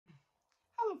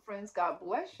friends. God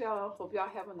bless y'all. Hope y'all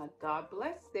having a God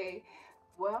bless day.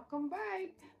 Welcome back.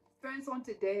 Friends, on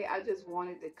today, I just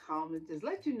wanted to come and just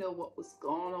let you know what was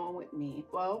going on with me.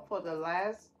 Well, for the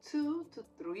last 2 to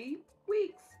 3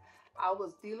 weeks, I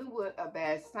was dealing with a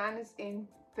bad sinus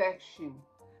infection.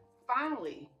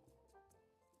 Finally,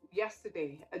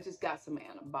 yesterday, I just got some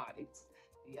antibiotics.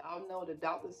 Y'all know the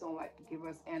doctors don't like to give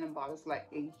us antibiotics like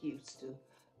they used to.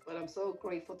 But I'm so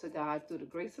grateful to God, through the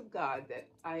grace of God, that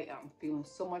I am feeling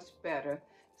so much better.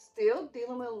 Still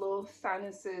dealing with a little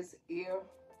sinuses, ear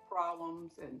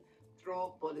problems, and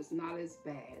throat, but it's not as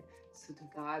bad. So to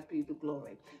God be the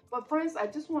glory. But friends, I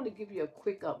just want to give you a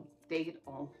quick update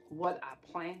on what I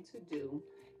plan to do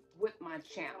with my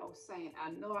channel. Saying I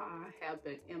know I have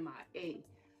been MIA,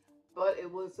 but it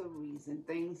was a reason.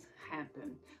 Things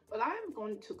happen. But I am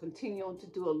going to continue on to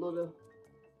do a little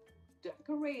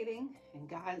decorating. And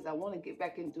guys, I want to get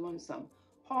back in doing some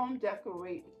home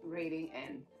decorating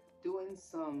and doing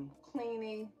some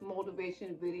cleaning,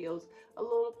 motivation videos, a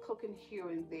little cooking here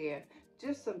and there.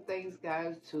 Just some things,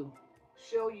 guys, to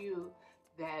show you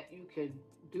that you can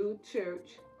do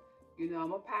church. You know,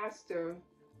 I'm a pastor.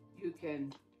 You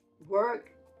can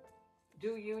work,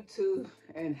 do YouTube,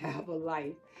 and have a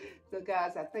life. So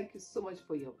guys, I thank you so much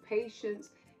for your patience,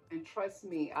 and trust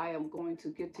me, I am going to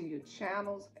get to your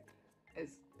channels as,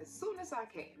 as soon as I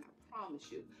can, I promise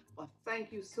you. But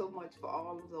thank you so much for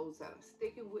all of those that are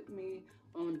sticking with me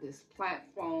on this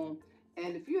platform.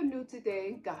 And if you're new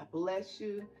today, God bless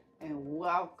you and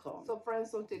welcome. So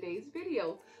friends, on today's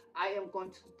video, I am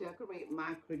going to decorate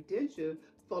my credential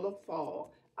for the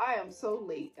fall. I am so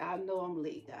late. I know I'm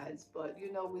late, guys, but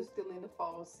you know, we're still in the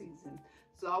fall season.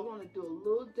 So I want to do a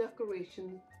little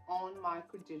decoration on my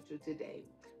credential today.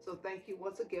 So thank you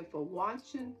once again for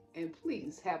watching, and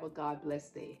please have a God bless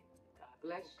day. God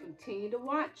bless you. Continue to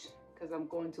watch, because I'm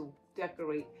going to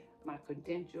decorate my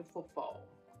credential for fall.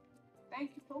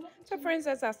 Thank you for watching. So friends,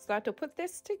 as I start to put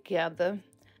this together,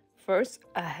 first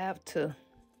I have to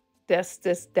dust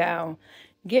this down,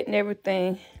 getting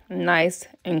everything nice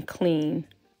and clean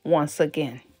once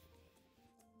again.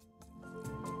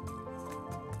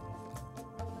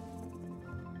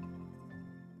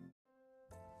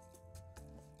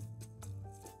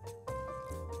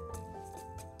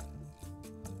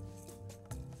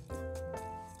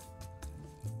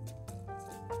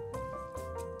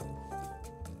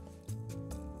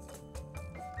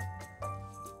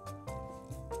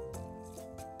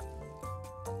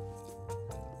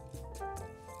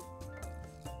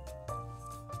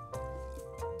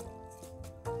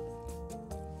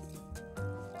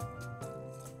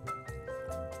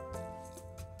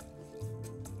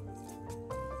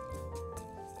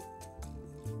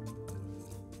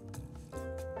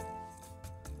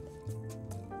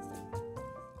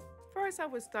 First, I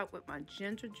would start with my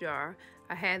ginger jar.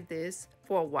 I had this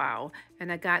for a while, and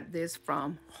I got this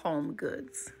from Home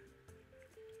Goods.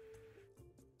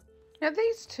 Now,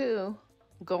 these two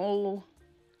gold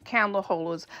candle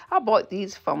holders, I bought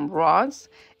these from Ross.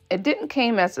 It didn't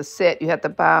came as a set. You have to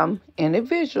buy them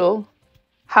individual.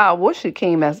 How I wish it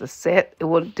came as a set. It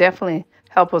would definitely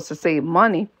help us to save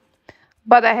money.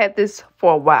 But I had this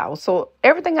for a while. So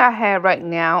everything I have right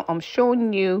now, I'm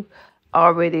showing you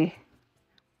already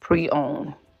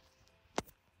pre-owned.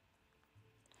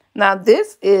 Now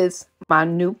this is my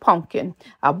new pumpkin.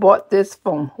 I bought this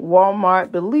from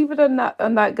Walmart. Believe it or not,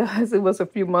 guys, it was a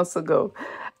few months ago.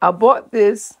 I bought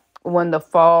this when the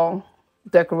fall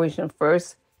decoration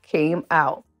first came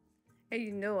out. And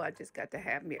you know, I just got to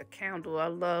have me a candle. I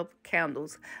love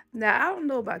candles. Now, I don't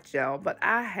know about y'all, but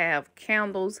I have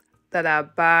candles that I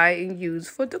buy and use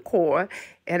for decor,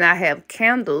 and I have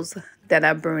candles that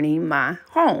I burn in my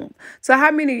home. So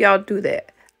how many of y'all do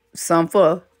that? Some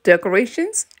for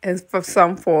decorations and for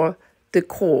some for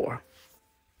decor.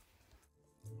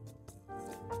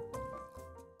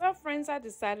 Well, friends, I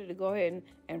decided to go ahead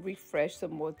and refresh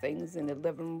some more things in the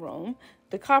living room.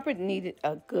 The carpet needed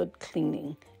a good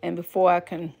cleaning. And before I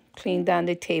can clean down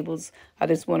the tables, I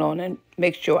just went on and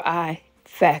make sure I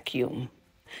vacuum.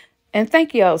 And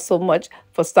thank you all so much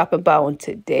for stopping by on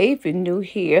today. If you're new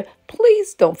here,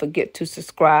 please don't forget to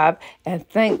subscribe. And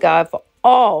thank God for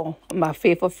all my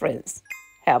faithful friends.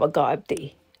 Have a God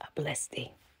day, a blessed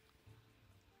day.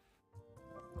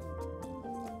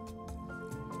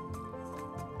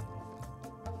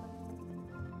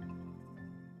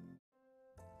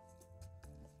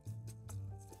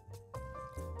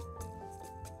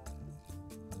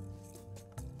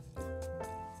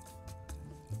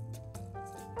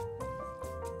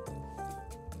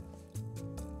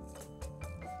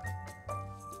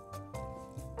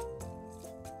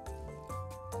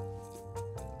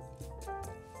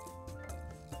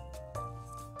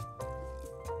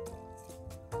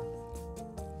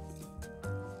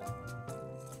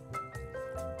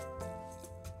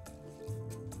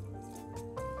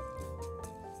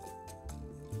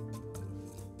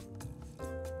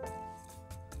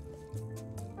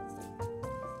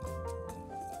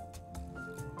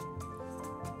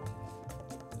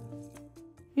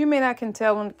 You may not can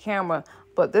tell on the camera,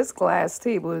 but this glass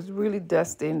table is really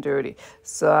dusty and dirty.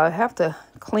 So I have to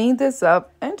clean this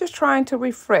up and just trying to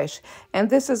refresh.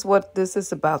 And this is what this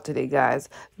is about today, guys.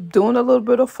 Doing a little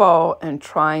bit of fall and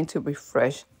trying to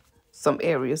refresh some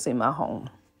areas in my home.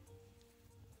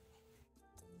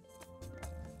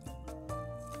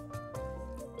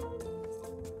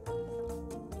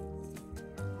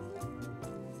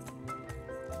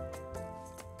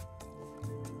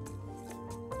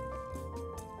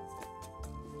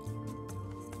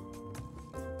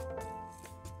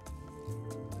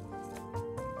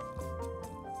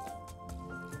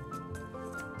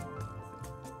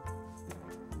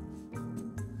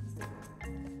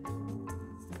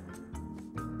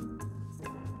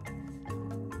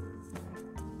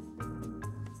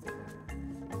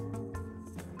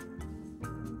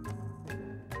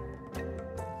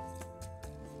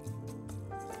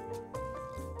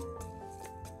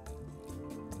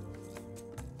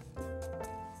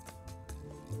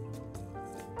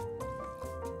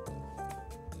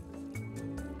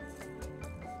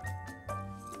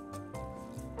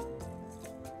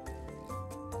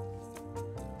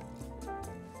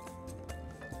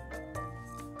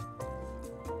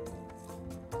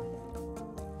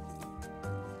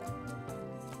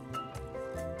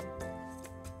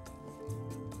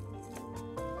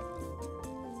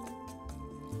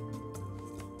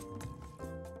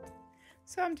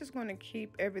 So I'm just going to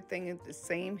keep everything in the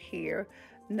same here.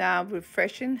 Now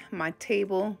refreshing my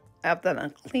table after I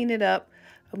clean it up.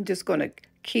 I'm just going to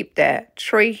keep that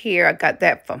tray here. I got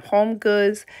that from Home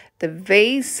Goods. The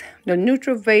vase, the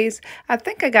neutral vase, I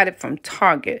think I got it from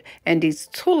Target. And these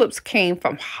tulips came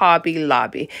from Hobby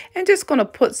Lobby. And just going to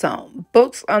put some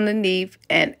books underneath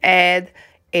and add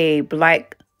a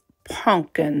black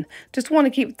pumpkin. Just want to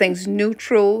keep things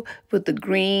neutral with the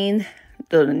green,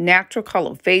 the natural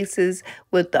color vases,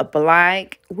 with the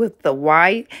black, with the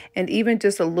white, and even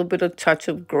just a little bit of touch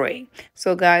of gray.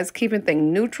 So guys, keeping things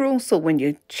neutral so when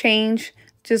you change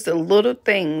just a little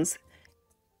things,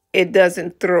 it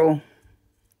doesn't throw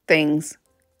things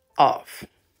off.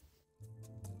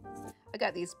 I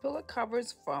got these pillow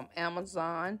covers from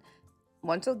Amazon.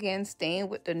 Once again, staying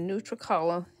with the neutral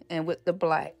color and with the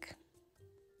black.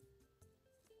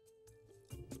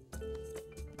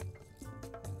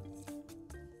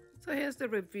 So here's the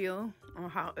review on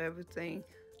how everything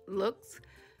looks.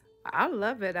 I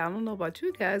love it. I don't know about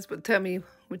you guys, but tell me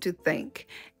what you think.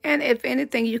 And if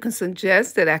anything you can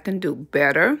suggest that I can do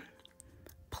better,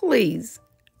 please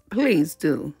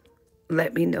do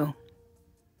let me know.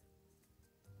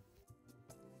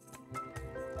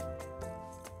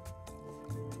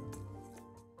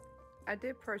 I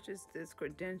did purchase this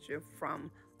Credenza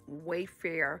from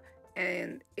Wayfair,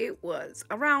 and it was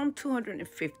around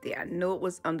 $250. I know it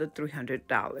was under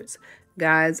 $300.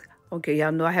 Guys, okay,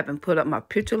 y'all know I haven't put up my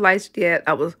picture lights yet.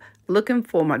 I was looking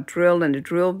for my drill and the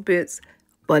drill bits,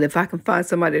 but if I can find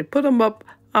somebody to put them up,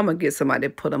 I'm going to get somebody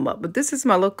to put them up. But this is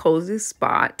my little cozy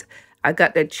spot. I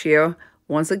got that chair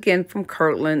once again from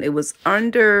Kirtland. It was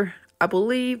under, I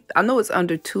know it's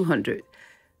under $200.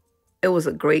 It was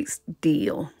a great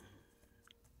deal.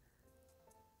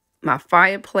 My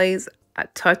fireplace, I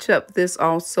touch up this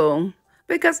also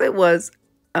because it was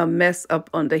a mess up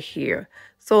under here.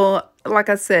 So like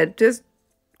I said, just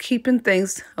keeping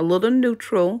things a little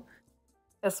neutral.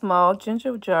 A small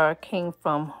ginger jar came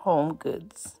from Home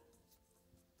Goods.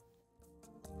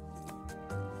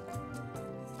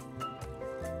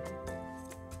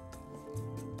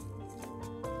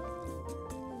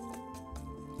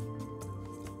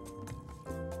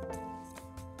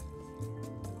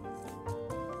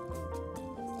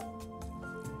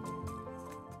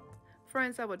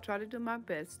 Friends, I will try to do my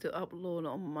best to upload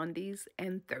on Mondays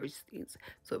and Thursdays.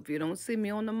 So if you don't see me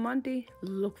on a Monday,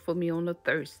 look for me on a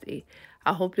Thursday.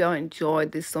 I hope y'all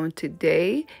enjoyed this on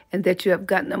today and that you have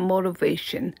gotten a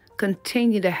motivation.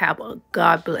 Continue to have a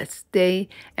God blessed day.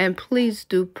 And please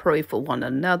do pray for one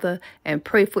another and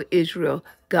pray for Israel,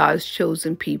 God's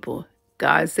chosen people.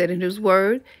 God said in his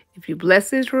word, if you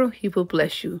bless Israel, he will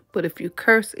bless you. But if you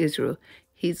curse Israel,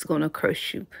 he's going to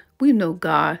curse you. We know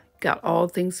God got all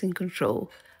things in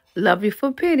control. Love you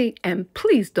for pity, and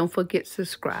please don't forget to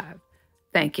subscribe.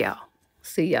 Thank y'all.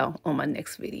 See y'all on my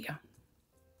next video.